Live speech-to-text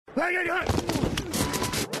The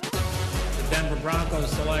Denver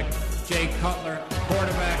Broncos select Jay Cutler,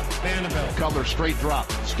 quarterback, Vanderbilt. Cutler straight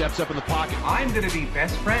drop, steps up in the pocket. I'm going to be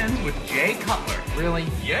best friends with Jay Cutler. Really?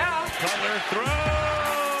 Yeah. Cutler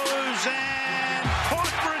throws and caught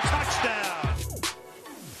for a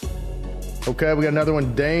touchdown. Okay, we got another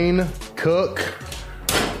one. Dane Cook.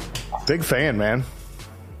 Big fan, man.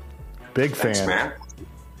 Big fan. Thanks, man.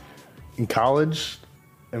 In college,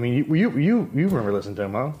 I mean, you remember listening to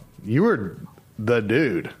him, huh? You were the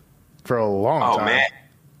dude for a long time. Oh, man.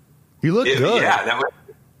 You look good. Yeah, that was.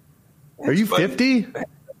 Are you 50?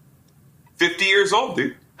 50 years old,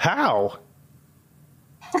 dude. How?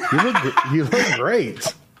 You look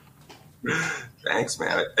great. Thanks,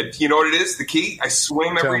 man. You know what it is? The key? I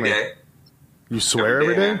swim every day. You swear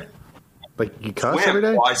every day? Like you cuss every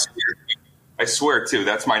day? Well, I swear too.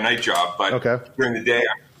 That's my night job. But during the day,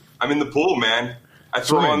 I'm in the pool, man. I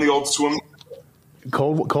throw on the old swim.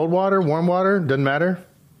 Cold water, warm water, doesn't matter.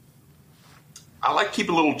 I like to keep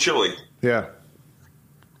it a little chilly. Yeah.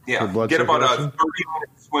 Yeah. Get about a 30-minute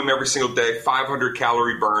swim every single day, 500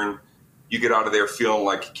 calorie burn. You get out of there feeling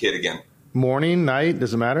like a kid again. Morning, night,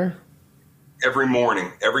 does it matter? Every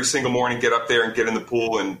morning, every single morning, get up there and get in the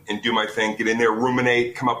pool and do my thing. Get in there,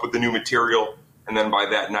 ruminate, come up with the new material, and then by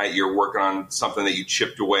that night, you're working on something that you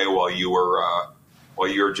chipped away while you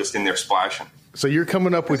were just in there splashing. So you're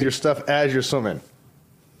coming up with your stuff as you're swimming.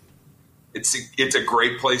 It's a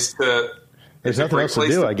great place to. There's nothing else to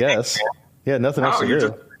do, I guess. Yeah, nothing else to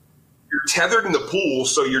do. You're tethered in the pool,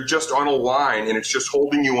 so you're just on a line, and it's just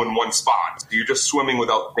holding you in one spot. So you're just swimming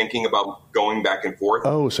without thinking about going back and forth.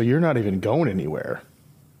 Oh, so you're not even going anywhere.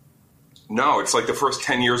 No, it's like the first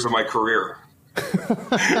 10 years of my career.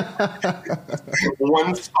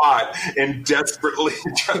 One spot and desperately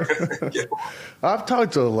trying to get. I've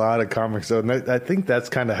talked to a lot of comics, though, and I think that's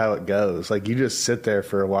kind of how it goes. Like, you just sit there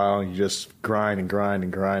for a while, and you just grind and grind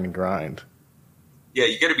and grind and grind. Yeah,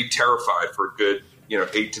 you got to be terrified for a good,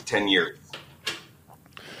 8 to 10 years.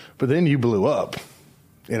 But then you blew up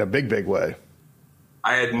in a big, big way.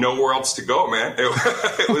 I had nowhere else to go, man.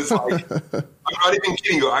 It was like, I'm not even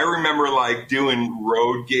kidding you. I remember like doing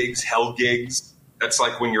road gigs, hell gigs. That's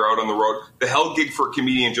like when you're out on the road. The hell gig for a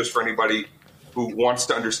comedian, just for anybody who wants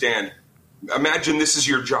to understand. Imagine this is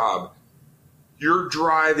your job. You're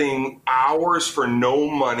driving hours for no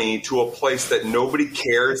money to a place that nobody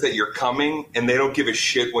cares that you're coming, and they don't give a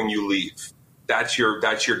shit when you leave. That's your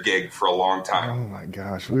gig for a long time. Oh my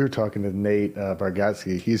gosh. We were talking to Nate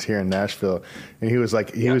Bargatze. He's here in Nashville, and he was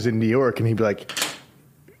like, he was in New York, and he'd be like,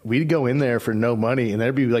 we'd go in there for no money, and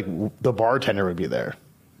there'd be like, the bartender would be there.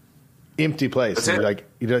 Empty place. That's and it.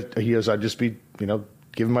 Like, he goes, I'd just be,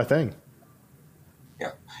 giving my thing.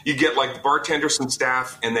 Yeah. You get like the bartender, some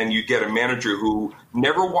staff, and then you get a manager who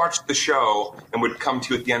never watched the show and would come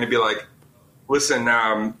to you at the end and be like, listen,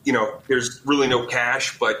 there's really no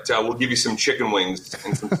cash, but we'll give you some chicken wings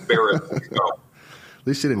and some spare ribs. At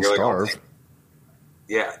least you didn't starve. Like,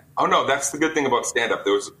 yeah. Oh, no, that's the good thing about stand-up.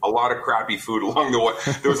 There was a lot of crappy food along the way.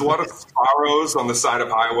 There was a lot of Sparrows on the side of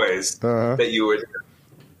highways that you would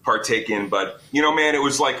partake in. But, man,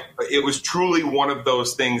 it was truly one of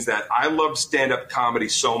those things that I loved stand-up comedy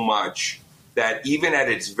so much that even at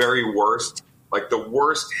its very worst, like the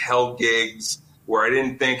worst hell gigs where I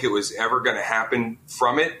didn't think it was ever going to happen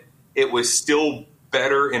from it, it was still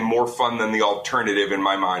better and more fun than the alternative in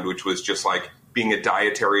my mind, which was just like being a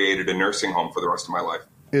dietary aide at a nursing home for the rest of my life.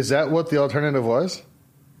 Is that what the alternative was?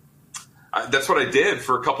 That's what I did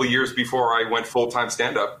for a couple of years before I went full-time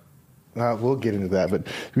stand-up. We'll get into that, but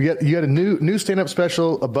you got a new stand-up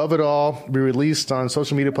special, Above It All, be released on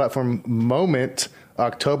social media platform Moment,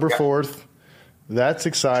 October 4th. That's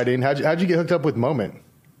exciting. How'd you get hooked up with Moment?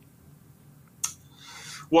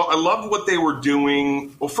 Well, I loved what they were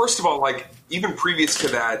doing. Well, first of all, like even previous to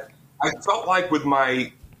that, I felt like with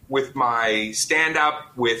my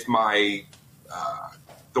stand-up, with my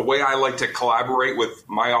the way I like to collaborate with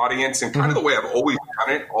my audience, and kind of the way I've always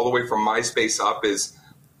done it, all the way from MySpace up, is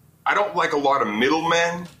I don't like a lot of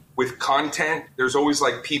middlemen with content. There's always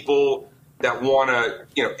like people that want to,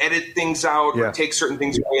 edit things out or take certain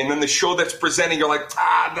things away. And then the show that's presenting, you're like,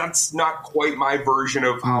 that's not quite my version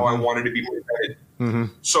of how I wanted to be presented. Mm-hmm.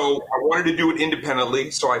 So I wanted to do it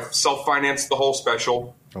independently. So I self-financed the whole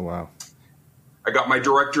special. Oh, wow. I got my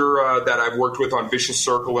director that I've worked with on Vicious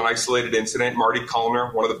Circle and Isolated Incident, Marty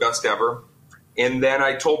Kullner, one of the best ever. And then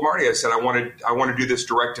I told Marty, I said, I want to do this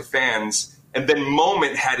direct to fans. And then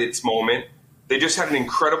Moment had its moment. They just had an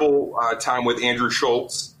incredible time with Andrew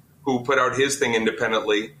Schultz, who put out his thing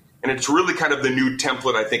independently. And it's really kind of the new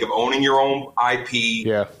template, I think, of owning your own IP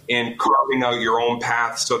and carving out your own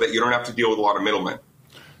path so that you don't have to deal with a lot of middlemen.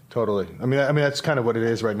 Totally. I mean, that's kind of what it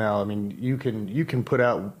is right now. I mean, you can put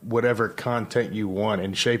out whatever content you want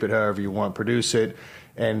and shape it however you want, produce it,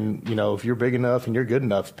 and if you're big enough and you're good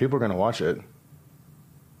enough, people are going to watch it,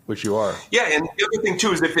 which you are. Yeah, and the other thing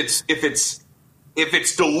too is if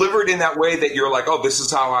it's delivered in that way that you're like, oh, this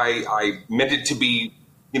is how I meant it to be,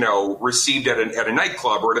 received at a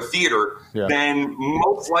nightclub or at a theater, then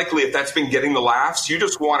most likely if that's been getting the laughs, you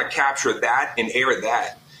just want to capture that and air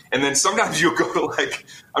that. And then sometimes you'll go to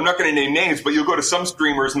I'm not going to name names, but you'll go to some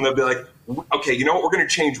streamers and they'll be like, okay, you know what? We're going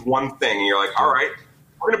to change one thing. And you're like, all right,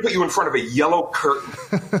 we're going to put you in front of a yellow curtain.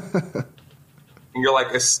 And you're like,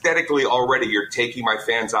 aesthetically already, you're taking my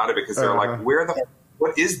fans out of it because they're like,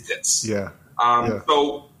 what is this? Yeah.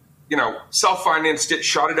 So, self-financed it,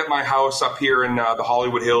 shot it at my house up here in the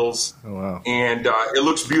Hollywood Hills. Oh, wow. And it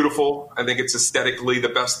looks beautiful. I think it's aesthetically the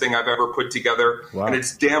best thing I've ever put together. Wow. And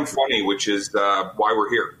it's damn funny, which is why we're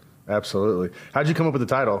here. Absolutely. How'd you come up with the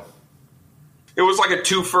title? It was like a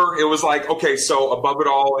twofer. It was like, okay, so Above It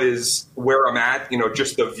All is where I'm at,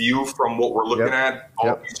 just the view from what we're looking at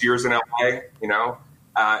all these years in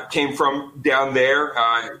LA, came from down there,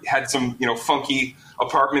 had some, funky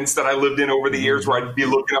apartments that I lived in over the years where I'd be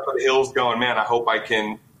looking up at the hills going, man, I hope I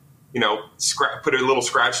can, put a little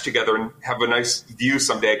scratch together and have a nice view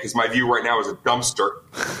someday because my view right now is a dumpster.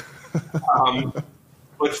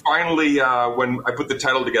 But finally, when I put the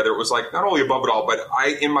title together, it was like not only Above It All, but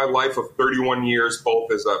in my life of 31 years,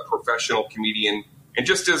 both as a professional comedian and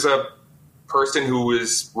just as a person who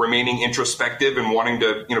is remaining introspective and wanting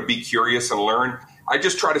to, be curious and learn, I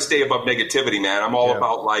just try to stay above negativity, man. I'm all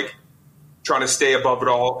about trying to stay above it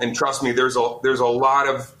all. And trust me, there's a lot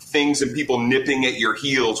of things and people nipping at your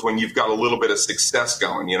heels when you've got a little bit of success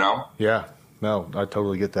going, Yeah, no, I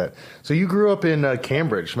totally get that. So you grew up in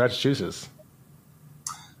Cambridge, Massachusetts.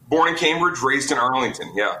 Born in Cambridge, raised in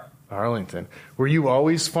Arlington, yeah. Arlington. Were you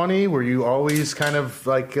always funny? Were you always kind of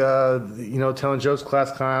like, telling jokes,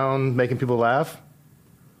 class clown, making people laugh?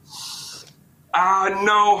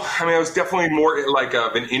 No. I mean, I was definitely more like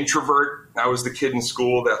an introvert. I was the kid in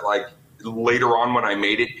school that later on when I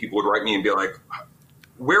made it, people would write me and be like,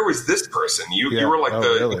 where was this person? You were like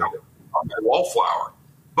the wallflower.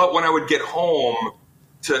 But when I would get home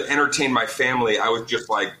to entertain my family, I was just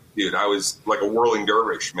like, dude, I was like a whirling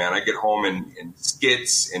dervish, man. I get home and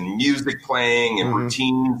skits and music playing and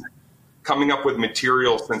routines, coming up with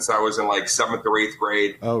material since I was in 7th or 8th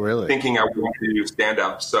grade. Oh, really? Thinking I wanted to do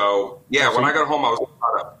stand-up. So, when I got home, I was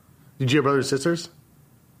caught up. Did you have brothers and sisters?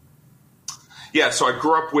 Yeah, so I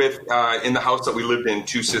grew up with, in the house that we lived in,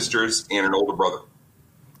 2 sisters and an older brother.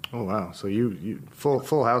 Oh, wow. So you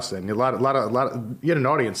full house then. You had an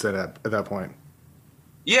audience then at that point.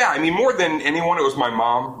 Yeah, I mean, more than anyone, it was my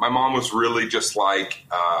mom. My mom was really just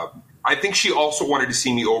I think she also wanted to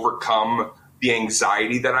see me overcome the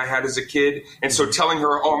anxiety that I had as a kid. And so telling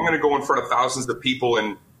her, I'm going to go in front of thousands of people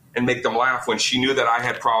and make them laugh when she knew that I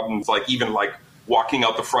had problems, even walking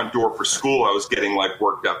out the front door for school, I was getting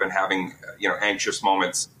worked up and having, anxious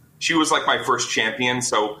moments. She was my first champion.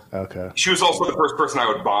 So she was also the first person I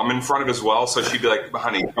would bomb in front of as well. So she'd be like,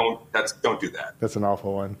 honey, don't do that. That's an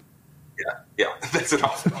awful one. Yeah, that's an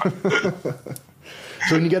awful one.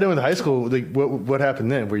 So when you got in with high school, what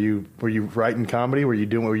happened then? Were you writing comedy? Were you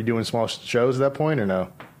doing small shows at that point or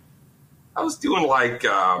no? I was doing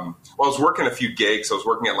I was working a few gigs. I was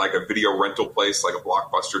working at a video rental place, a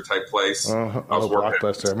Blockbuster type place. I was working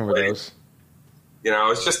Blockbuster. I remember those.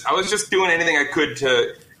 I was just doing anything I could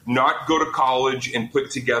to not go to college and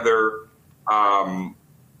put together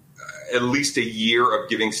at least a year of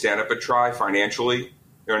giving stand-up a try financially.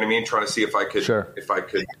 You know what I mean? Trying to see if I could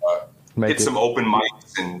hit some open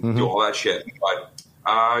mics and do all that shit. But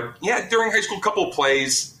during high school, a couple of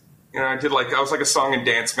plays. I did I was a song and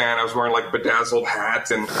dance man. I was wearing bedazzled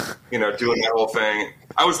hats and doing that whole thing.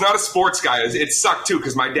 I was not a sports guy. It sucked too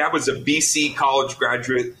because my dad was a BC college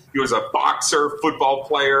graduate. He was a boxer, football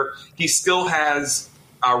player. He still has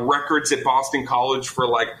records at Boston College for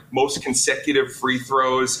most consecutive free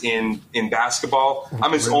throws in basketball.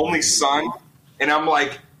 I'm his only son. And I'm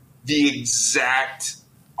the exact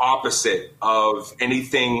opposite of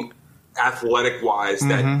anything athletic-wise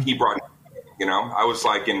that he brought in. I was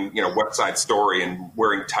in, West Side Story and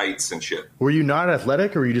wearing tights and shit. Were you not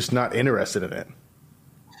athletic or were you just not interested in it?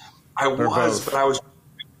 I was, but I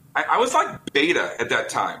was beta at that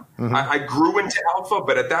time. I grew into alpha,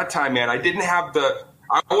 but at that time, man, I didn't have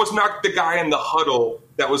I was not the guy in the huddle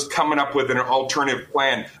that was coming up with an alternative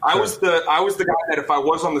plan. I was the guy that if I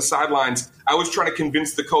was on the sidelines, I was trying to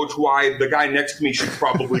convince the coach why the guy next to me should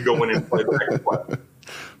probably go in and play the next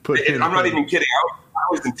play. I'm not even kidding.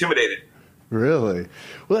 I was intimidated. Really?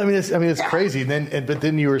 Well, it's crazy. But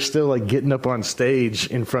then you were still like getting up on stage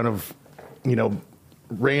in front of,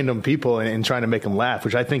 random people and trying to make them laugh,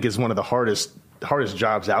 which I think is one of the hardest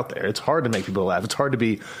jobs out there. It's hard to make people laugh. It's hard to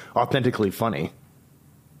be authentically funny.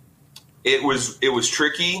 It was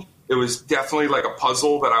tricky. It was definitely like a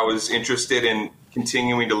puzzle that I was interested in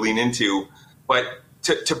continuing to lean into. But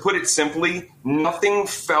to put it simply, nothing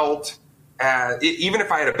felt even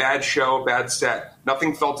if I had a bad show, bad set,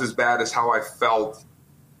 nothing felt as bad as how I felt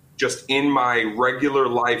just in my regular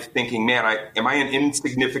life thinking, man, am I an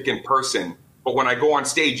insignificant person? But when I go on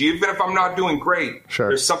stage, even if I'm not doing great, sure,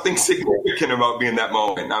 there's something significant about me in that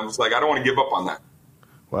moment. And I was like, I don't want to give up on that.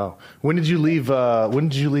 Wow. When did you leave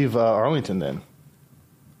Arlington then?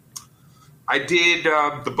 I did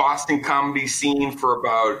the Boston comedy scene for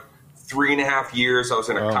about 3.5 years. I was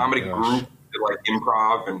in a comedy group, like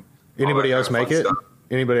improv and anybody else make it?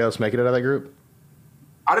 Anybody else make it out of that group?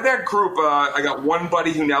 Out of that group, I got one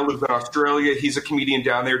buddy who now lives in Australia. He's a comedian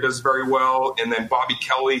down there, does very well. And then Bobby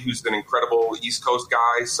Kelly, who's an incredible East Coast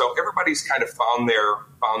guy. So everybody's kind of found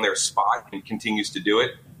their spot and continues to do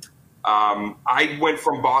it. I went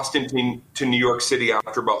from Boston to New York City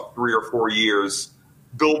after about 3 or 4 years.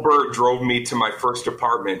 Bill Burr drove me to my first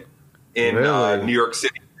apartment in New York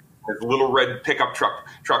City. His little red pickup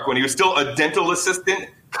truck when he was still a dental assistant,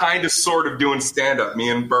 kind of sort of doing stand-up. Me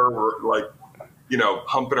and Burr were like,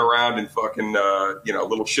 humping around in fucking,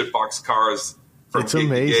 little shitbox cars. It's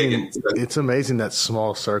amazing. It's amazing that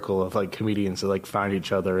small circle of like comedians that like find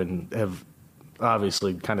each other and have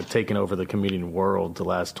obviously kind of taken over the comedian world the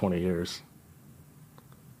last 20 years.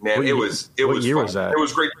 Man, what year was that? It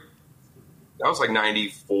was great. That was like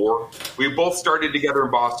 94. We both started together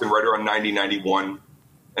in Boston right around 90, 91.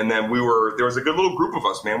 And then there was a good little group of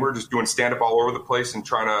us, man. We were just doing stand up all over the place and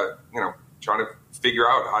trying to figure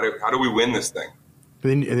out how do we win this thing.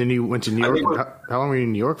 And then you went to New York. How long were you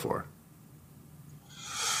in New York for?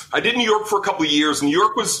 I did New York for a couple of years. New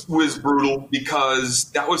York was brutal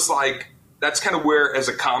because that's kind of where, as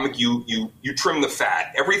a comic, you trim the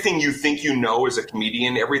fat. Everything you think you know as a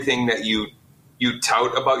comedian, everything that you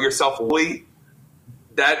tout about yourself,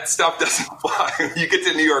 that stuff doesn't fly. You get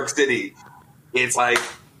to New York City, it's like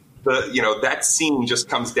that scene just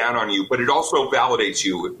comes down on you, but it also validates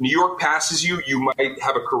you. If New York passes you, you might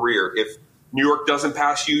have a career. If New York doesn't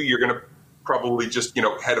pass you, you're going to probably just,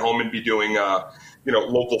 head home and be doing,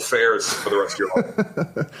 local fairs for the rest of your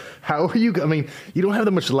life. How are you? I mean, you don't have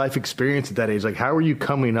that much life experience at that age. Like, how are you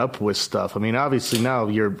coming up with stuff? I mean, obviously now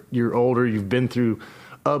you're older. You've been through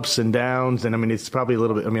ups and downs, and I mean, it's probably a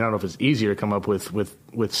little bit. I mean, I don't know if it's easier to come up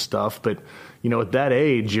with stuff, but at that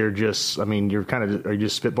age, you're just. I mean, are you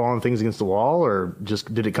just spitballing things against the wall, or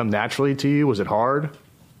just did it come naturally to you? Was it hard?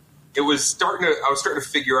 I was starting to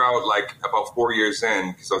figure out, like, about 4 years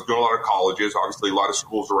in, because I was doing a lot of colleges, obviously a lot of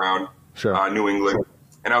schools around New England.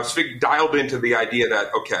 And I was dialed into the idea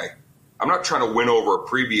that, okay, I'm not trying to win over a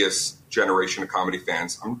previous generation of comedy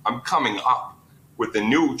fans. I'm coming up with the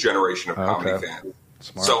new generation of comedy fans.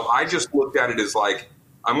 Smart. So I just looked at it as like,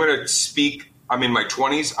 I'm going to speak. I'm in my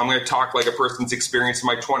 20s. I'm going to talk like a person's experience in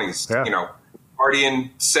my 20s. Yeah.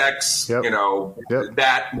 Partying, sex,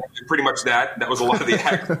 that, pretty much that. That was a lot of the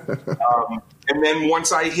act. And then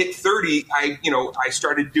once I hit 30, I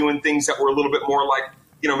started doing things that were a little bit more like,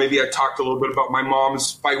 maybe I talked a little bit about my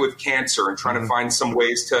mom's fight with cancer and trying to find some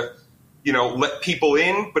ways to, let people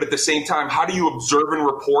in. But at the same time, how do you observe and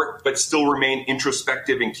report, but still remain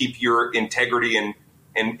introspective and keep your integrity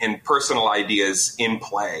and personal ideas in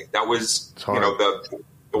play? That was, the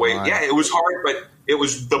way, it was hard, but it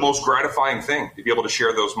was the most gratifying thing to be able to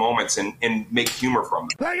share those moments and make humor from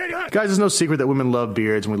them. Guys, there's no secret that women love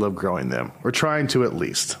beards and we love growing them. We're trying to, at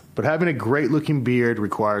least. But having a great-looking beard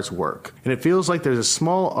requires work. And it feels like there's a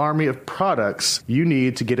small army of products you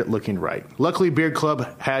need to get it looking right. Luckily, Beard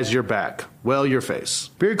Club has your back. Well, your face.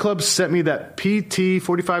 Beard Club sent me that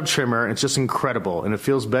PT45 trimmer, and it's just incredible, and it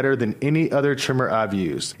feels better than any other trimmer I've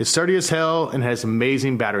used. It's sturdy as hell and has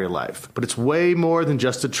amazing battery life, but it's way more than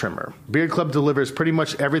just a trimmer. Beard Club delivers pretty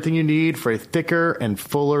much everything you need for a thicker and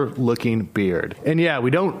fuller looking beard. And yeah, we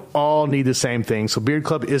don't all need the same thing, so Beard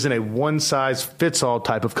Club isn't a one-size-fits-all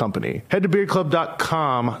type of company. Head to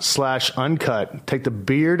beardclub.com/uncut, take the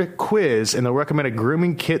beard quiz, and they'll recommend a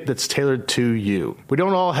grooming kit that's tailored to you. We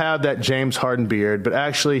don't all have that James Harden beard, but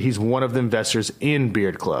actually he's one of the investors in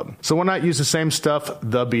Beard Club. So why not use the same stuff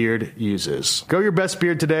the beard uses? Grow your best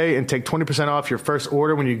beard today and take 20% off your first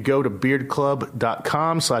order when you go to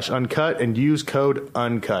beardclub.com/uncut and use code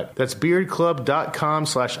UNCUT. That's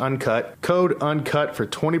beardclub.com/uncut, code UNCUT for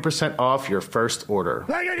 20% off your first order.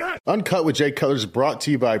 Uncut with Jay Cutler is brought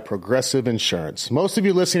to you by Progressive Insurance. Most of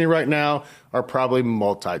you listening right now are probably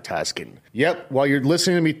multitasking. Yep, while you're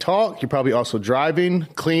listening to me talk, you're probably also driving,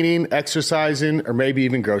 cleaning, exercising, or maybe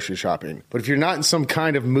even grocery shopping. But if you're not in some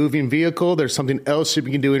kind of moving vehicle, there's something else you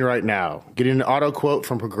can be doing right now. Getting an auto quote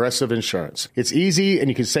from Progressive Insurance. It's easy, and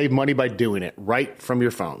you can save money by doing it right from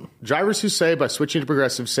your phone. Drivers who save by switching to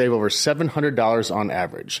Progressive save over $700 on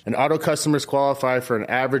average. And auto customers qualify for an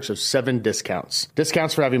average of 7 discounts.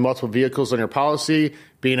 Discounts for having multiple vehicles on your policy,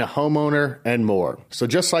 being a homeowner, and more. So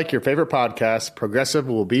just like your favorite podcast, Progressive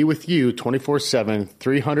will be with you 24/7,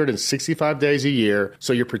 365 days a year,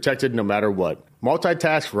 so you're protected no matter what.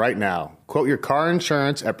 Multitask right now. Quote your car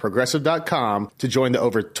insurance at Progressive.com to join the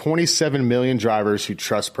over 27 million drivers who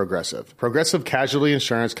trust Progressive. Progressive Casualty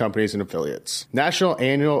Insurance Companies and Affiliates. National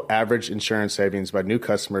annual average insurance savings by new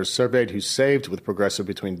customers surveyed who saved with Progressive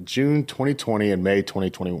between June 2020 and May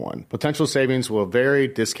 2021. Potential savings will vary.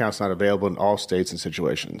 Discounts not available in all states and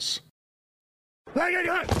situations.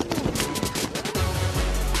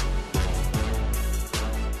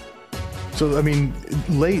 So, I mean,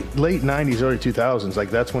 late 90s, early 2000s, like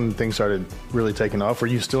that's when things started really taking off. Were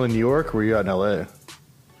you still in New York or were you out in LA?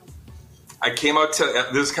 I came out to,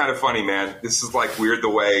 this is kind of funny, man. This is like weird the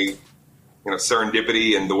way,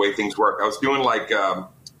 serendipity and the way things work. I was doing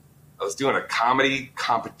a comedy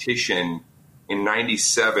competition in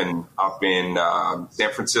 97 up in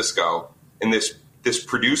San Francisco. And this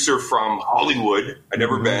producer from Hollywood, I'd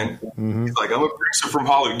never been. Mm-hmm. He's like, I'm a producer from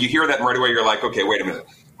Hollywood. You hear that and right away you're like, okay, wait a minute.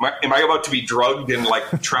 Am I about to be drugged and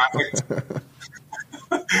trafficked?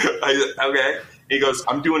 Okay. He goes,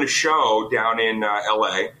 I'm doing a show down in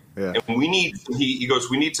LA. Yeah. And he goes,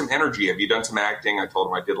 we need some energy. Have you done some acting? I told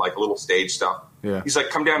him I did a little stage stuff. Yeah. He's like,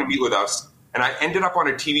 come down and meet with us. And I ended up on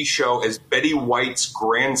a TV show as Betty White's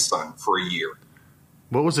grandson for a year.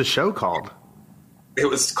 What was the show called? It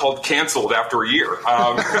was called Canceled after a year.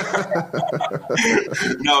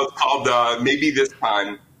 No, it's called Maybe This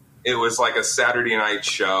Time. It was like a Saturday night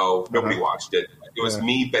show. Nobody watched it. It was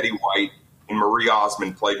me, Betty White, and Marie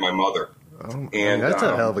Osmond played my mother. Oh, and that's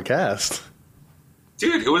a hell of a cast.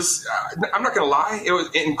 Dude, it was, I'm not going to lie. It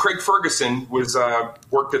was, and Craig Ferguson was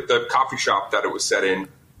worked at the coffee shop that it was set in.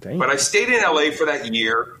 Dang. But I stayed in LA for that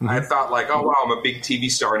year. Mm-hmm. I thought oh, wow, I'm a big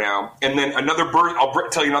TV star now. And then another Burr,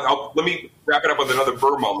 tell you another, let me wrap it up with another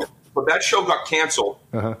Burr moment. But that show got canceled.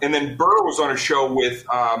 Uh-huh. And then Burr was on a show with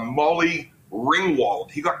Molly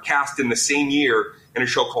Ringwald. He got cast in the same year in a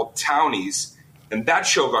show called Townies, and that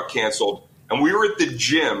show got canceled. And we were at the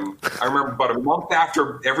gym, I remember about a month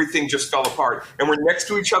after everything just fell apart, and we're next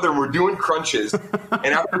to each other and we're doing crunches. And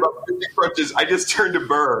after about 50 crunches, I just turned to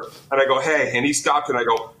Burr and I go, hey, and he stopped and I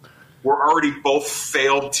go, we're already both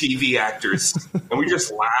failed TV actors. And we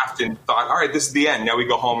just laughed and thought, all right, this is the end. Now we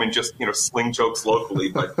go home and just, sling jokes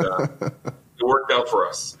locally, but it worked out for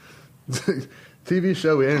us. TV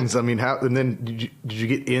show ends. I mean, how? And then did you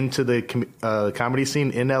get into the comedy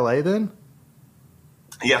scene in LA then?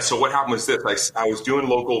 Yeah. So what happened was this: I was doing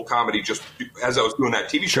local comedy just as I was doing that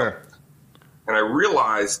TV show, and I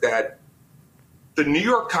realized that the New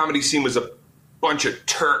York comedy scene was a bunch of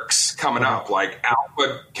Turks coming up, like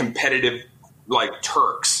alpha competitive, like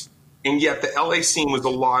Turks, and yet the LA scene was a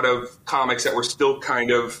lot of comics that were still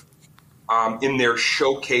kind of in their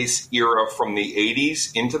showcase era from the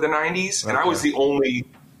 80s into the 90s. And I was the only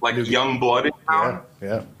young blood in town.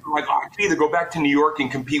 Yeah. I'm like, I could either go back to New York and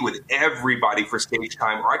compete with everybody for stage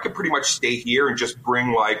time, or I could pretty much stay here and just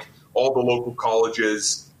bring all the local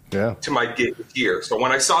colleges to my gig here. So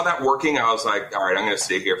when I saw that working, I was like, all right, I'm going to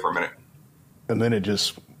stay here for a minute. And then it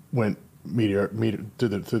just went meteor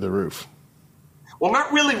through the roof. Well,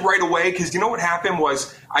 not really right away, because you know what happened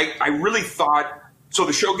was I really thought, so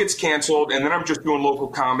the show gets canceled, and then I'm just doing local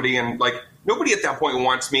comedy, and nobody at that point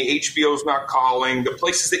wants me. HBO's not calling. The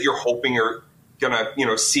places that you're hoping are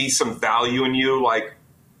gonna, see some value in you,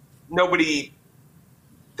 nobody.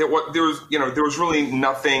 There was really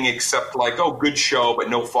nothing except good show, but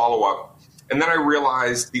no follow up. And then I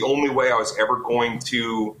realized the only way I was ever going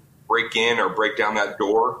to break in or break down that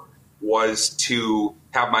door was to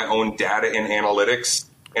have my own data and analytics.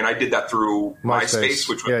 And I did that through MySpace,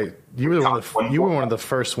 which was you were one of the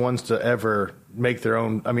first ones to ever make their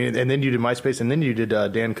own. I mean, and then you did MySpace, and then you did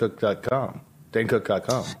dancook.com.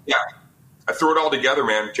 dancook.com. Yeah, I threw it all together,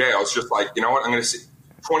 man. Jay, I was just like, you know what? I'm going to see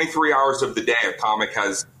 23 hours of the day a comic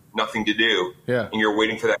has nothing to do, and you're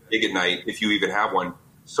waiting for that gig at night if you even have one.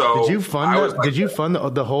 So did you fund did you fund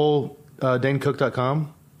the whole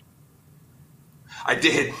dancook.com? I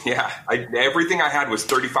did, yeah. Everything I had was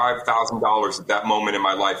 $35,000 at that moment in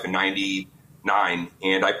my life in 99,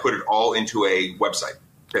 and I put it all into a website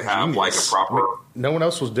to have a proper... No one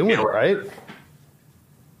else was doing it, right?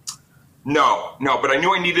 No, but I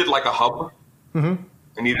knew I needed a hub, Mm-hmm.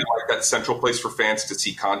 I needed like that central place for fans to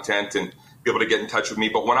see content and be able to get in touch with me.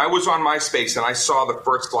 But when I was on MySpace and I saw the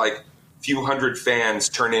first like few hundred fans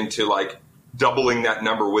turn into like doubling that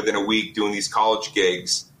number within a week doing these college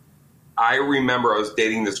gigs, I remember I was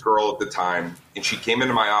dating this girl at the time, and she came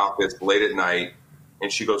into my office late at night,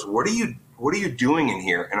 and she goes, "What are you doing in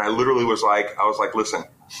here?" And I literally was like, "Listen,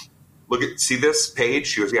 see this page?"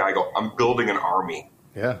 She goes, "Yeah." I go, "I'm building an army."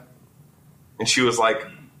 Yeah. And she was like,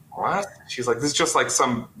 "What?" She's like, "This is just like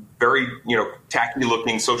some very, tacky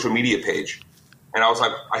looking social media page." And I was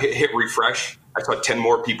like, I hit refresh. I saw 10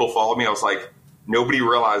 more people follow me. I was like, nobody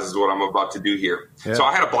realizes what I'm about to do here. Yeah. So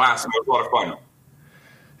I had a blast. It was a lot of fun.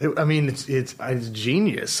 It's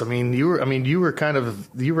genius. You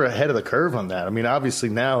were ahead of the curve on that. Obviously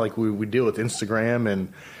now like we deal with Instagram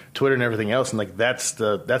and Twitter and everything else, and like that's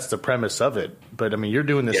the premise of it. But you're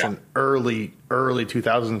doing this in early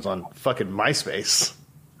 2000s on fucking MySpace.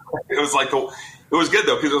 It was like it was good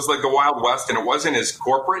though, because it was like the Wild West, and it wasn't as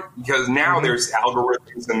corporate, because now there's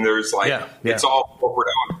algorithms and there's like it's all corporate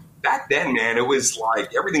owned. Back then, man, it was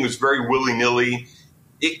like everything was very willy nilly.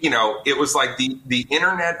 It was like the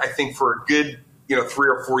internet, I think, for a good, 3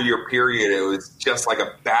 or 4 year period, it was just like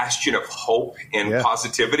a bastion of hope and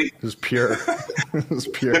positivity. It was pure. It was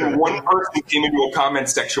pure. Then one person came into a comment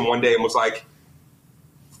section one day and was like,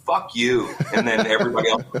 "Fuck you." And then everybody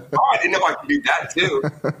else, "Oh, I didn't know I could do that too."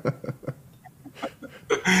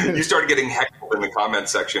 You started getting heckled in the comment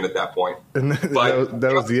section at that point. And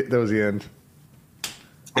that was the end.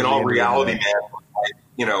 In all reality, man,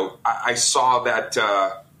 I saw that.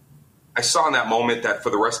 I saw in that moment that for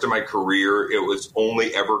the rest of my career, it was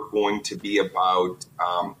only ever going to be about.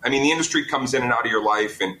 The industry comes in and out of your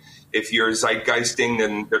life, and if you're zeitgeisting,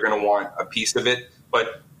 then they're going to want a piece of it.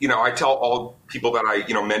 But I tell all people that I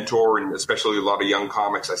mentor, and especially a lot of young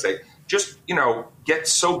comics, I say, just get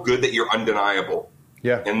so good that you're undeniable.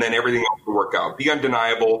 Yeah. And then everything else will work out. Be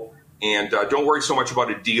undeniable, and don't worry so much about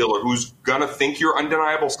a deal or who's going to think you're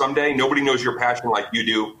undeniable someday. Nobody knows your passion like you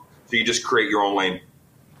do, so you just create your own lane.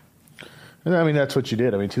 And that's what you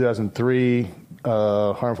did. 2003,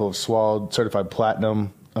 Harmful of Swallowed, certified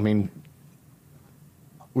platinum.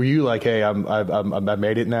 Were you like, "Hey, I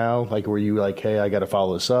made it now"? Like, were you like, "Hey, I got to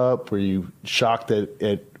follow this up"? Were you shocked that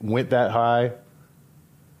it went that high?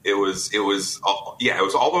 It was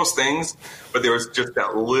all those things, but there was just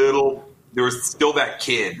there was still that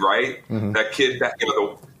kid, right? Mm-hmm. That kid, that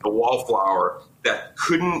the wallflower that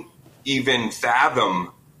couldn't even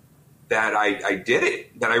fathom that I did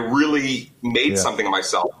it, that I really made something of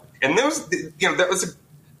myself. And there's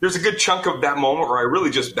a good chunk of that moment where I really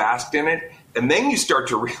just basked in it, and then you start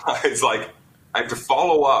to realize like I have to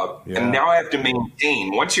follow up, and now I have to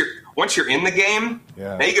maintain. Once you're in the game,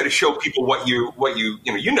 now you got to show people what you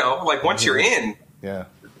like. Once you're in, then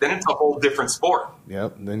it's a whole different sport.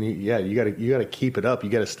 Yep. Then you got to keep it up. You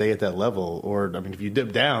got to stay at that level, or if you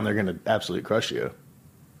dip down, they're going to absolutely crush you.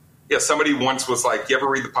 Yeah. Somebody once was like, "You ever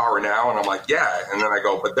read The Power Now?" And I'm like, "Yeah." And then I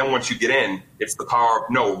go, "But then once you get in, it's the power of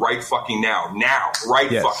no, right fucking now,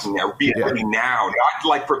 fucking now, be ready now, not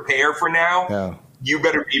like prepare for now." Yeah. You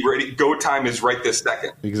better be ready. Go time is right this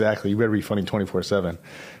second. Exactly. You better be funny 24/7.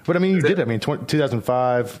 But you did.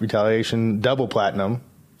 2005, Retaliation, double platinum.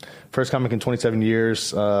 First comic in 27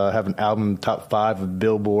 years, have an album top 5 of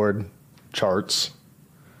Billboard charts.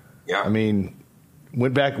 Yeah.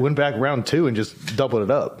 Went back round 2 and just doubled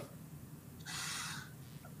it up.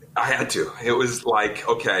 I had to. It was like,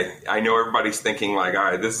 okay, I know everybody's thinking like, all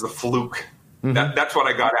right, this is a fluke. Mm-hmm. That's what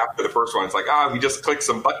I got after the first one. It's like, you just clicked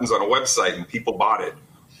some buttons on a website and people bought it.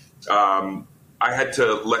 I had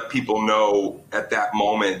to let people know at that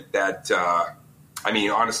moment that,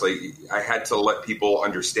 honestly, I had to let people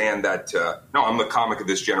understand that, no, I'm the comic of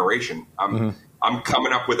this generation. I'm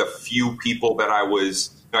coming up with a few people that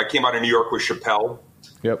I came out of New York with Chappelle.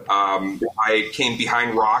 Yep. I came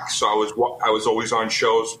behind Rock, so I was always on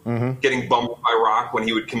shows, getting bumped by Rock when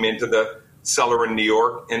he would come into the cellar in New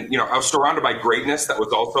York, and I was surrounded by greatness that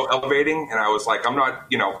was also elevating, and I was like, I'm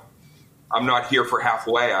not here for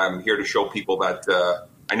halfway. I'm here to show people that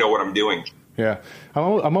I know what I'm doing. Yeah,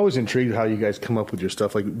 I'm always intrigued how you guys come up with your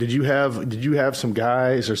stuff. Like, did you have some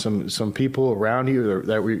guys or some people around you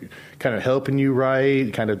that were kind of helping you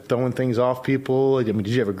write, kind of throwing things off people? Did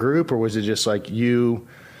you have a group, or was it just like you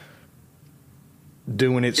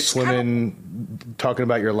doing it, swimming, talking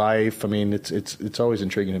about your life? It's always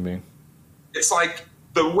intriguing to me. It's like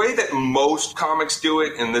the way that most comics do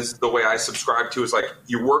it, and this is the way I subscribe to, is like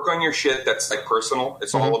you work on your shit that's like personal.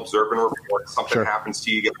 It's all observe and report. Something happens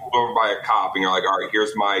to you, you get pulled over by a cop, and you're like, all right,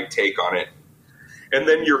 here's my take on it. And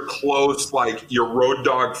then your close, like your road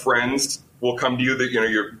dog friends will come to you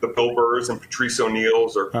that, the Bill Burrs and Patrice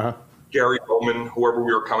O'Neills or Gary Oldman, whoever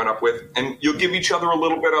we were coming up with. And you'll give each other a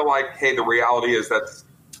little bit of like, hey, the reality is that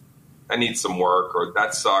needs some work, or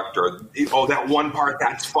that sucked, or, oh, that one part,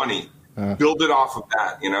 that's funny. Build it off of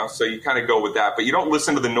that, so you kind of go with that. But you don't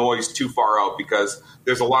listen to the noise too far out, because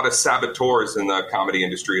there's a lot of saboteurs in the comedy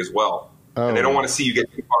industry as well. And they don't want to see you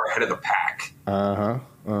get too far ahead of the pack.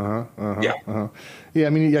 Yeah, I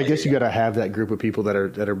mean, I guess you got to have that group of people that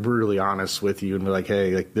are brutally honest with you and be like,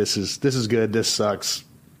 hey, like this is good, this sucks,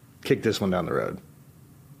 kick this one down the road.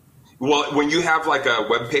 Well, when you have like a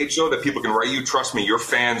web page though that people can write you, trust me, your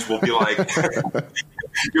fans will be like,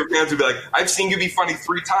 I've seen you be funny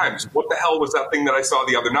 3 times. What the hell was that thing that I saw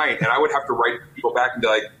the other night? And I would have to write people back and be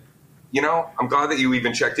like, I'm glad that you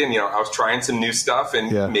even checked in. I was trying some new stuff,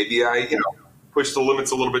 and maybe I, pushed the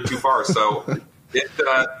limits a little bit too far. So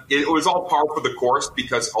it was all par for the course,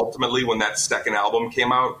 because ultimately when that second album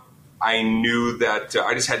came out, I knew that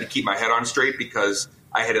I just had to keep my head on straight, because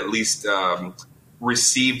I had at least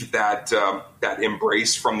received that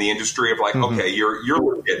embrace from the industry of like, okay, you're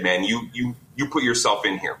legit, man. You put yourself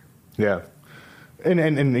in here. Yeah. And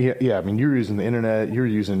I mean, you were using the internet, you were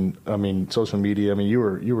using, social media. I mean, you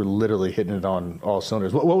were literally hitting it on all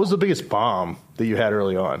cylinders. What was the biggest bomb that you had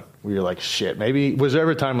early on where you're like, shit, maybe, was there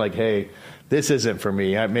ever a time like, hey, this isn't for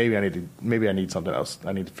me. Maybe I need something else.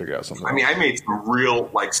 I need to figure out something else. I made some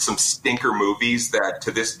real, some stinker movies that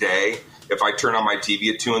to this day, if I turn on my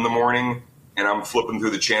TV at 2 a.m. and I'm flipping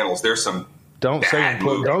through the channels, there's some don't say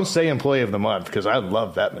employee of the month, because I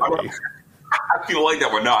love that movie. I feel like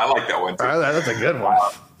that one. No, I like that one too. That's a good one.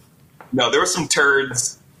 No, there were some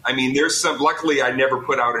turds. I mean, there's some. Luckily, I never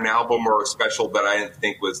put out an album or a special that I didn't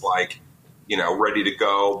think was ready to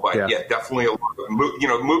go. But yeah definitely a lot of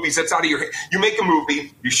movies that's out of your head. You make a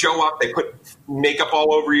movie, you show up, they put makeup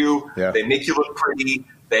all over you, they make you look pretty,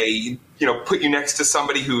 they put you next to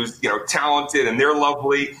somebody who's talented and they're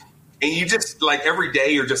lovely. And you just, every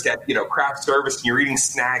day you're just at, craft service and you're eating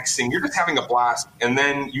snacks and you're just having a blast. And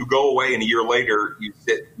then you go away and a year later you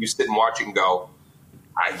sit and watch it and go,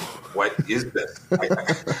 what is this?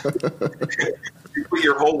 You put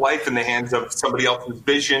your whole life in the hands of somebody else's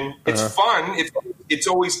vision. It's fun. It's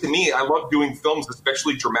always, to me, I love doing films,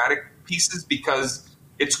 especially dramatic pieces, because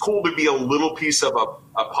it's cool to be a little piece of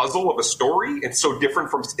a puzzle of a story. It's so different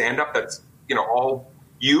from stand-up that's, all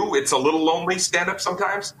you. It's a little lonely stand-up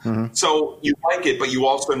sometimes. So you like it, but you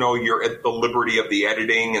also know you're at the liberty of the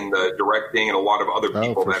editing and the directing and a lot of other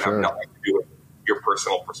people that have nothing to do with your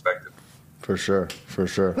personal perspective. For sure.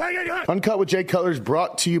 Uncut with Jay Cutler is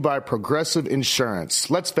brought to you by Progressive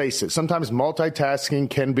Insurance. Let's face it, sometimes multitasking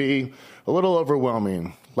can be a little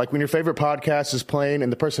overwhelming. Like when your favorite podcast is playing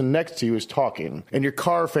and the person next to you is talking and your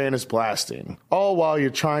car fan is blasting, all while you're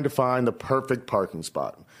trying to find the perfect parking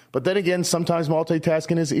spot. But then again, sometimes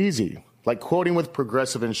multitasking is easy, like quoting with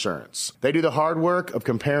Progressive Insurance. They do the hard work of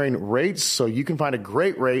comparing rates so you can find a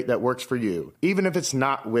great rate that works for you, even if it's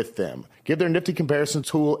not with them. Give their nifty comparison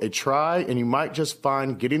tool a try, and you might just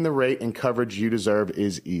find getting the rate and coverage you deserve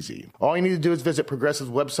is easy. All you need to do is visit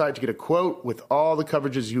Progressive's website to get a quote with all the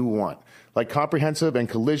coverages you want, like comprehensive and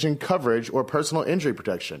collision coverage or personal injury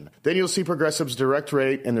protection. Then you'll see Progressive's direct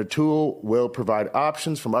rate, and their tool will provide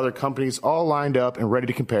options from other companies all lined up and ready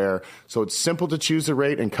to compare, so it's simple to choose the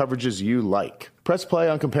rate and coverages you like. Press play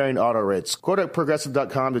on comparing auto rates. Quote at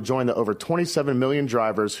Progressive.com to join the over 27 million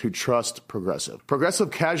drivers who trust Progressive. Progressive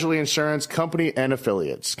Casualty Insurance Company and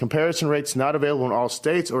Affiliates. Comparison rates not available in all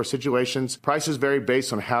states or situations. Prices vary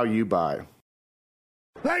based on how you buy.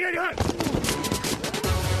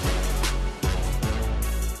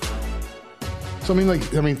 So,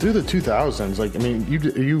 through the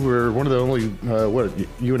 2000s, you were one of the only,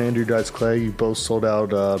 you and Andrew Dice Clay, you both sold out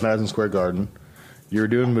Madison Square Garden. You were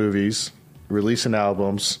doing movies, releasing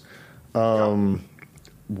albums. Wild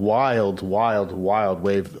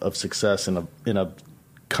wave of success in a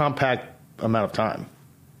compact amount of time.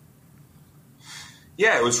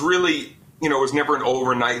 Yeah, it was really, it was never an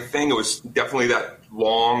overnight thing. It was definitely that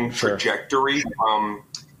long trajectory.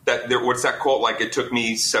 What's that quote? Like, it took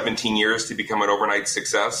me 17 years to become an overnight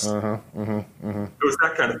success. It was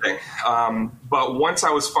that kind of thing. But once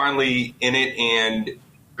I was finally in it and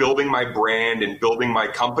building my brand and building my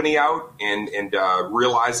company out and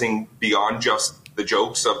realizing beyond just the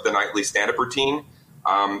jokes of the nightly stand-up routine,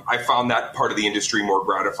 I found that part of the industry more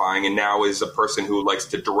gratifying. And now, as a person who likes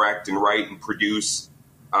to direct and write and produce,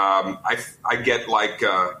 I get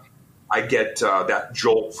that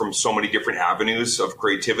jolt from so many different avenues of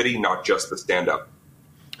creativity, not just the stand-up.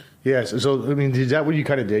 Yes. So, is that what you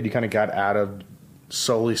kind of did? You kind of got out of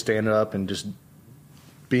solely stand-up and just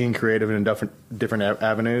being creative in different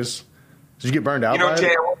avenues? Did you get burned out? You know, by Jay,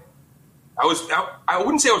 it? I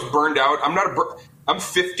wouldn't say I was burned out. I'm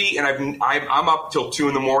 50 and I'm up till 2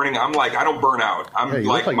 a.m. I'm like, I don't burn out. Yeah,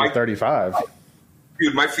 you look like you're 35.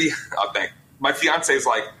 Dude, my fiance is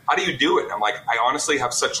like, how do you do it? I'm like, I honestly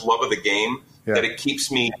have such love of the game that it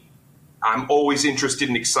keeps me. I'm always interested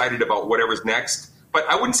and excited about whatever's next. But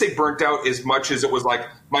I wouldn't say burnt out as much as it was like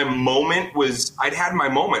I'd had my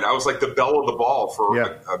moment. I was like the belle of the ball for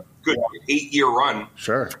a good 8-year run.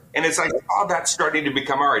 Sure. And it's like, that's starting to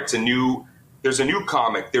become, all right, there's a new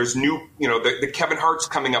comic. There's new, the Kevin Hart's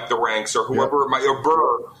coming up the ranks or whoever, or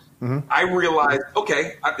Burr. Mm-hmm. I realized,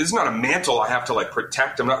 okay, this is not a mantle I have to like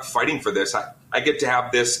protect. I'm not fighting for this. I get to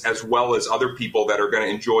have this as well as other people that are going to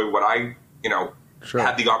enjoy what I,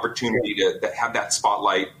 had the opportunity to have that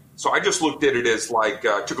spotlight. So I just looked at it as like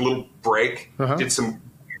took a little break, did some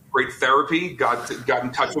great therapy, got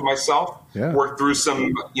in touch with myself, worked through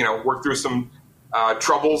some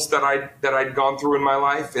troubles that I'd gone through in my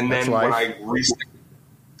life, and then when I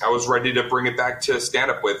was ready to bring it back to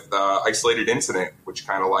stand up with Isolated Incident, which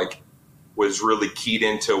kind of like was really keyed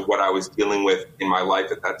into what I was dealing with in my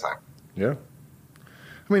life at that time. Yeah.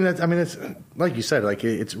 I mean, it's like you said, like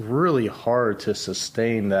it's really hard to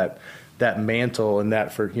sustain that mantle and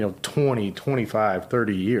that for 20, 25,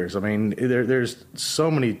 30 years. I mean, there's so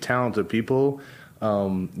many talented people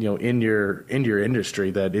in your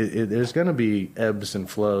industry that there's going to be ebbs and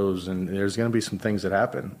flows, and there's going to be some things that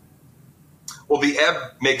happen. Well, the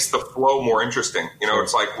ebb makes the flow more interesting.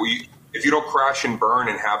 It's like if you don't crash and burn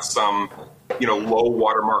and have some low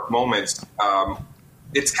watermark moments,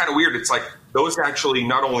 it's kind of weird. It's like those actually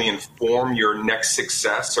not only inform your next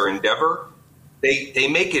success or endeavor, they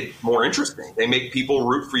make it more interesting. They make people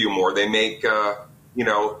root for you more. They make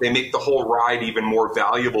they make the whole ride even more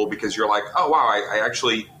valuable because you're like, oh wow,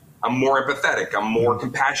 I'm more empathetic, I'm more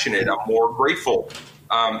compassionate, I'm more grateful,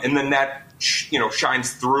 and then that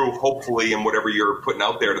shines through hopefully in whatever you're putting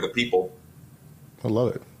out there to the people. I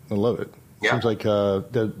love it. Yeah. Seems like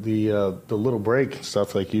the little break and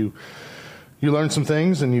stuff, like you learned some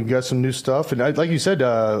things and you've got some new stuff, and like you said,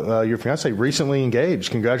 your fiance recently engaged.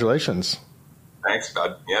 Congratulations. Thanks,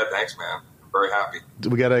 bud. Yeah, thanks, man. I'm very happy.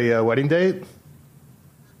 We got a wedding date?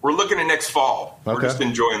 We're looking at next fall. Okay. We're just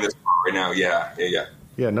enjoying this right now. Yeah.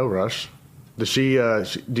 Yeah, no rush. Does she?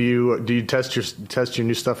 Do you test your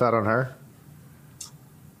new stuff out on her?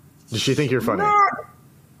 Does she think you're funny?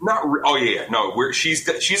 Oh yeah. No, she's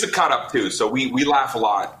a cut up too. So we laugh a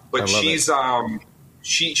lot. But she's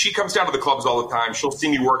she comes down to the clubs all the time. She'll see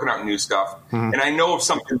me working out new stuff, and I know if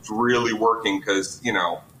something's really working because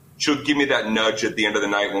she'll give me that nudge at the end of the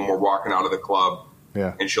night when we're walking out of the club.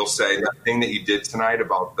 Yeah. And she'll say, that thing that you did tonight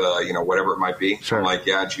about the, whatever it might be. Sure. I'm like,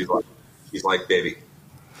 yeah. And she's like, baby,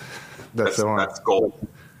 that's gold.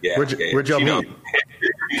 Yeah. Where'd y'all meet?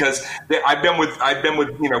 Because I've been with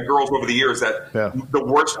girls over the years that the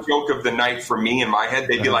worst joke of the night for me in my head,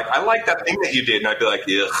 they'd be like, I like that thing that you did. And I'd be like,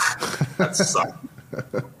 ugh, that sucked.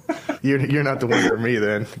 You're not the one for me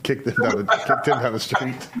then. Kick them down the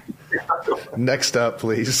street. Next up,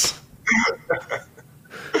 please.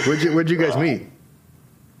 Where'd you guys meet?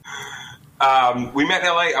 We met in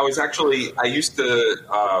LA. I used to,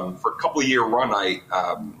 for a couple of year run,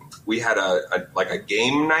 we had a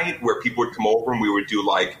game night where people would come over and we would do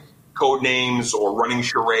like code names or running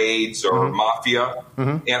charades or mafia.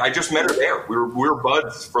 Mm-hmm. And I just met her there. We were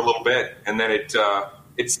buds for a little bit, and then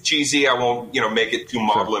it's cheesy. I won't, make it too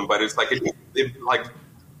maudlin, but it's like, it like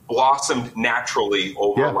blossomed naturally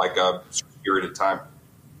over like a period of time.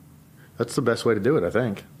 That's the best way to do it, I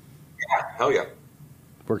think. Yeah, hell yeah.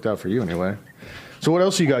 Worked out for you anyway. So what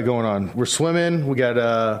else you got going on? We're swimming. We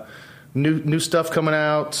got new stuff coming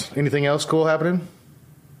out. Anything else cool happening?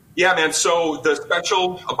 Yeah, man. So the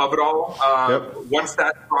special Above It All, once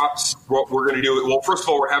that drops, what we're going to do, well, first of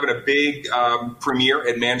all, we're having a big premiere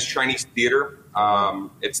at Mann's Chinese Theater.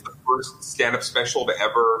 It's the first stand-up special to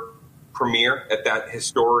ever premiere at that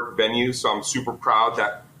historic venue. So I'm super proud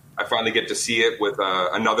that I finally get to see it with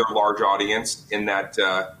another large audience in that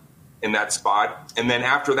spot. And then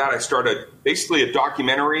after that, I started basically a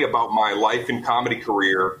documentary about my life and comedy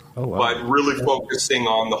career, but really focusing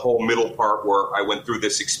on the whole middle part where I went through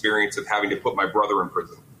this experience of having to put my brother in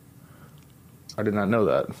prison. I did not know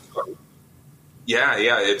that. Yeah.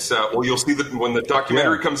 It's well, you'll see that when the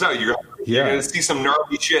documentary comes out. You're going to see some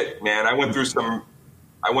gnarly shit, man. I went through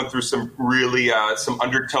some really some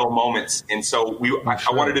undertow moments, and so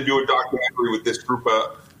I wanted to do a documentary with this group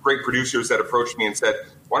of great producers that approached me and said,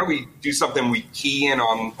 why don't we do something we key in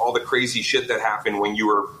on all the crazy shit that happened when you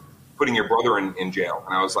were putting your brother in jail.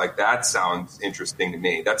 And I was like, that sounds interesting to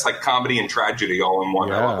me. That's like comedy and tragedy all in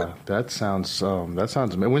one. I love it. That sounds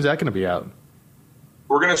amazing. When's that going to be out?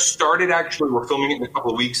 We're going to start it, actually. We're filming it in a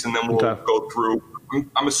couple of weeks, and then we'll go through.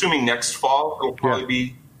 I'm assuming next fall it'll probably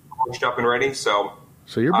be pushed up and ready. So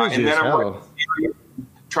you're busy and then as hell. I'm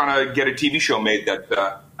trying to get a TV show made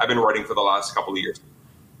that I've been writing for the last couple of years.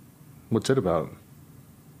 What's it about?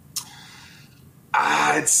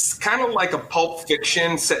 It's kind of like a Pulp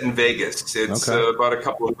Fiction set in Vegas. It's about a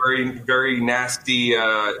couple of very, very nasty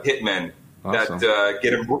hitmen that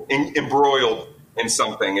get embroiled in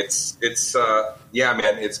something. It's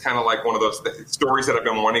man, it's kind of like one of those stories that I've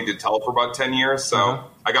been wanting to tell for about 10 years. So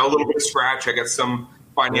I got a little bit of scratch. I got some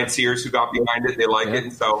financiers who got behind it. They like it.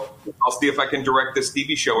 And so I'll see if I can direct this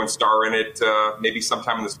TV show and star in it maybe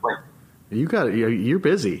sometime in the spring. You're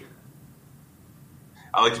busy.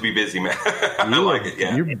 I like to be busy, man. I like it,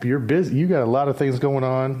 yeah. You're busy. You got a lot of things going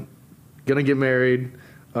on. Gonna get married,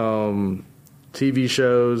 TV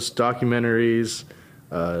shows, documentaries,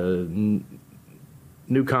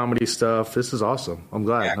 new comedy stuff. This is awesome. I'm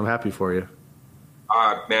glad. Yeah. I'm happy for you.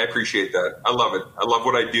 Man, I appreciate that. I love it. I love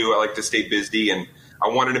what I do. I like to stay busy, and I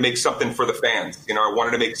wanted to make something for the fans. I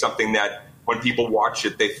wanted to make something that when people watch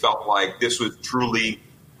it, they felt like this was truly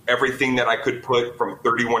everything that I could put from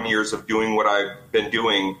 31 years of doing what I've been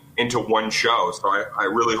doing into one show. So I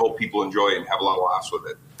really hope people enjoy it and have a lot of laughs with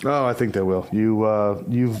it. Oh, I think they will.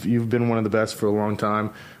 You've been one of the best for a long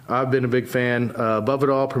time. I've been a big fan. Above It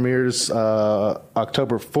All premieres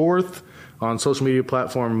October 4th on social media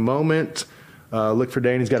platform Moment. Look for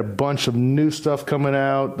Dane. He's got a bunch of new stuff coming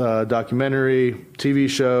out, documentary, TV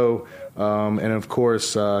show, and, of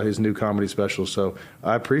course, his new comedy special. So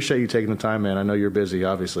I appreciate you taking the time, man. I know you're busy,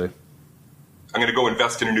 obviously. I'm going to go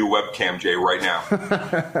invest in a new webcam, Jay, right now.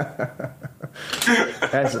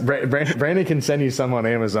 Brandon can send you some on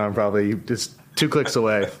Amazon, probably. Just 2 clicks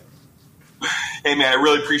away. Hey, man, I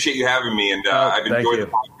really appreciate you having me, and I've enjoyed the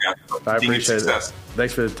podcast. So I appreciate success. it.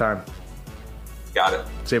 Thanks for the time. Got it.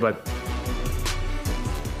 See you, bud.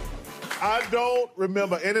 I don't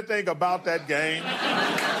remember anything about that game.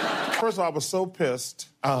 First of all, I was so pissed,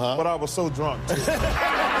 but I was so drunk, too.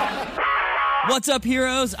 What's up,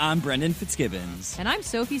 heroes? I'm Brendan Fitzgibbons. And I'm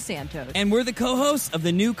Sophie Santos. And we're the co-hosts of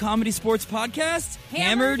the new comedy sports podcast,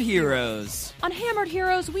 Hammered Heroes. On Hammered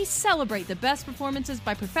Heroes, we celebrate the best performances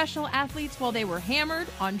by professional athletes while they were hammered,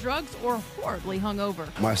 on drugs, or horribly hungover.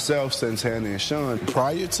 Myself, Santana, and Sean,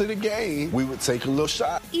 prior to the game, we would take a little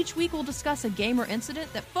shot. Each week, we'll discuss a game or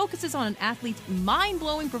incident that focuses on an athlete's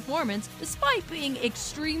mind-blowing performance despite being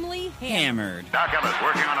extremely hammered. Doc Evans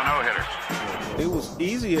working on a no-hitter. It was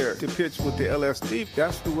easier to pitch with the LSD.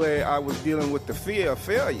 That's the way I was dealing with the fear of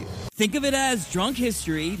failure. Think of it as Drunk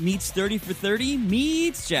History meets 30 for 30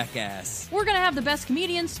 meets Jackass. We're going to have the best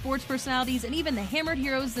comedians, sports personalities, and even the Hammered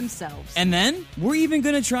Heroes themselves. And then, we're even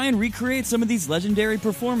going to try and recreate some of these legendary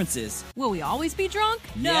performances. Will we always be drunk?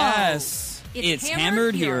 No. Yes. It's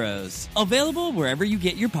Hammered Heroes. Available wherever you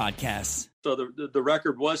get your podcasts. So the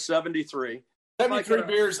record was 73. 73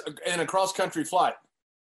 beers in a cross-country flight.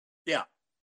 Yeah.